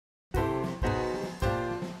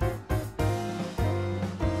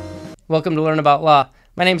Welcome to Learn About Law.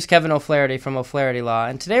 My name is Kevin O'Flaherty from O'Flaherty Law,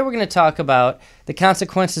 and today we're going to talk about the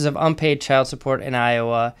consequences of unpaid child support in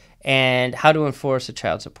Iowa and how to enforce a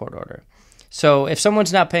child support order. So if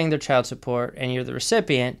someone's not paying their child support and you're the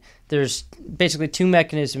recipient, there's basically two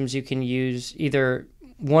mechanisms you can use, either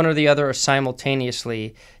one or the other or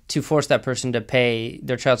simultaneously, to force that person to pay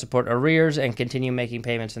their child support arrears and continue making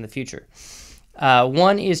payments in the future.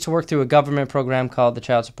 One is to work through a government program called the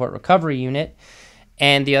Child Support Recovery Unit,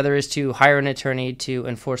 and the other is to hire an attorney to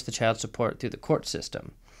enforce the child support through the court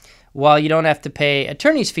system. While you don't have to pay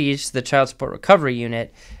attorney's fees to the Child Support Recovery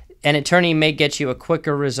Unit, an attorney may get you a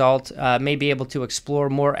quicker result, may be able to explore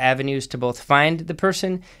more avenues to both find the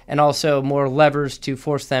person and also more levers to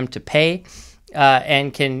force them to pay,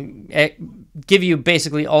 and can give you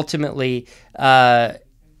basically ultimately a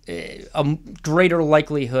greater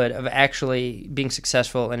likelihood of actually being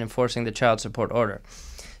successful in enforcing the child support order.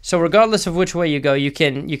 So regardless of which way you go, you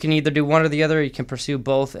can either do one or the other, or you can pursue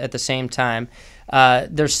both at the same time.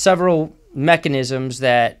 There's several mechanisms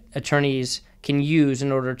that attorneys can use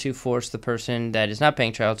in order to force the person that is not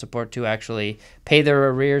paying child support to actually pay their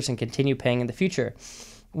arrears and continue paying in the future.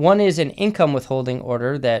 One is an income withholding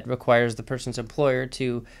order that requires the person's employer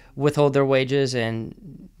to withhold their wages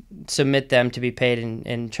and submit them to be paid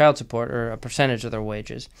in child support, or a percentage of their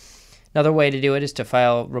wages. Another way to do it is to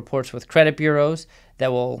file reports with credit bureaus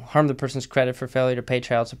that will harm the person's credit for failure to pay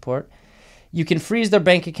child support. You can freeze their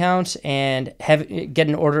bank accounts and get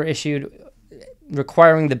an order issued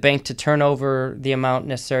requiring the bank to turn over the amount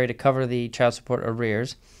necessary to cover the child support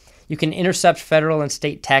arrears. You can intercept federal and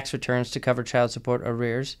state tax returns to cover child support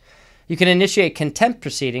arrears. You can initiate contempt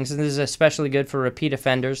proceedings, and this is especially good for repeat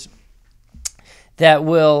offenders, that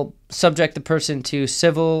will subject the person to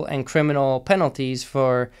civil and criminal penalties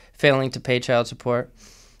for failing to pay child support.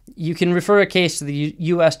 You can refer a case to the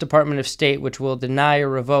U.S. Department of State, which will deny or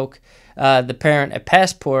revoke the parent a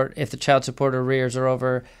passport if the child support arrears are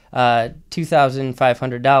over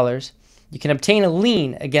 $2,500. You can obtain a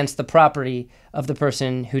lien against the property of the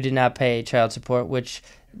person who did not pay child support, which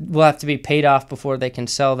will have to be paid off before they can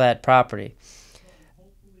sell that property.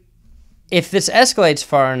 If this escalates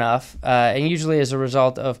far enough, and usually as a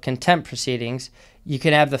result of contempt proceedings, you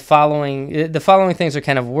can have the following. The following things are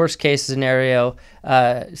kind of worst case scenario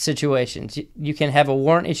situations. You can have a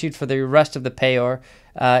warrant issued for the arrest of the payor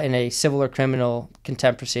in a civil or criminal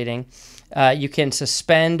contempt proceeding. You can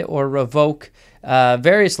suspend or revoke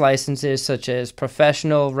various licenses, such as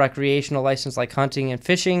professional, recreational license like hunting and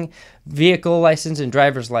fishing, vehicle license, and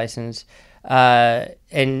driver's license.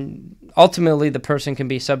 And ultimately, the person can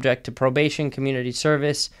be subject to probation, community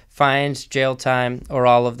service, fines, jail time, or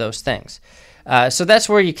all of those things. So that's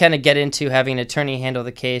where you kind of get into having an attorney handle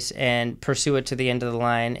the case and pursue it to the end of the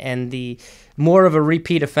line. And the more of a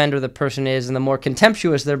repeat offender the person is, and the more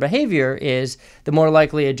contemptuous their behavior is, the more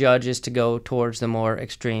likely a judge is to go towards the more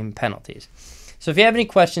extreme penalties. So if you have any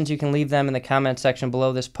questions, you can leave them in the comment section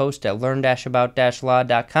below this post at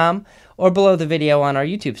learn-about-law.com or below the video on our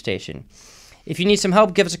YouTube station. If you need some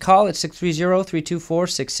help, give us a call at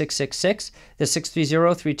 630-324-6666. That's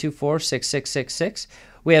 630-324-6666.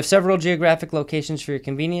 We have several geographic locations for your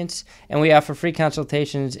convenience, and we offer free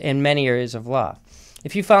consultations in many areas of law.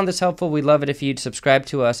 If you found this helpful, we'd love it if you'd subscribe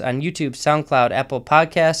to us on YouTube, SoundCloud, Apple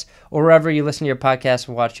Podcasts, or wherever you listen to your podcasts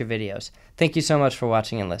and watch your videos. Thank you so much for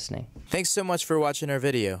watching and listening. Thanks so much for watching our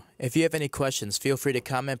video. If you have any questions, feel free to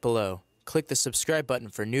comment below. Click the subscribe button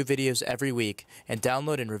for new videos every week, and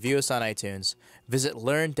download and review us on iTunes. Visit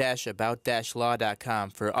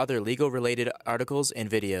learn-about-law.com for other legal-related articles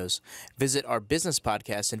and videos. Visit our business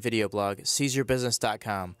podcast and video blog,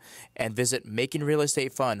 seizeyourbusiness.com, and visit Making Real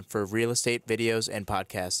Estate Fun for real estate videos and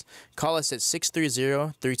podcasts. Call us at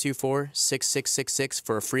 630-324-6666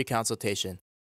 for a free consultation.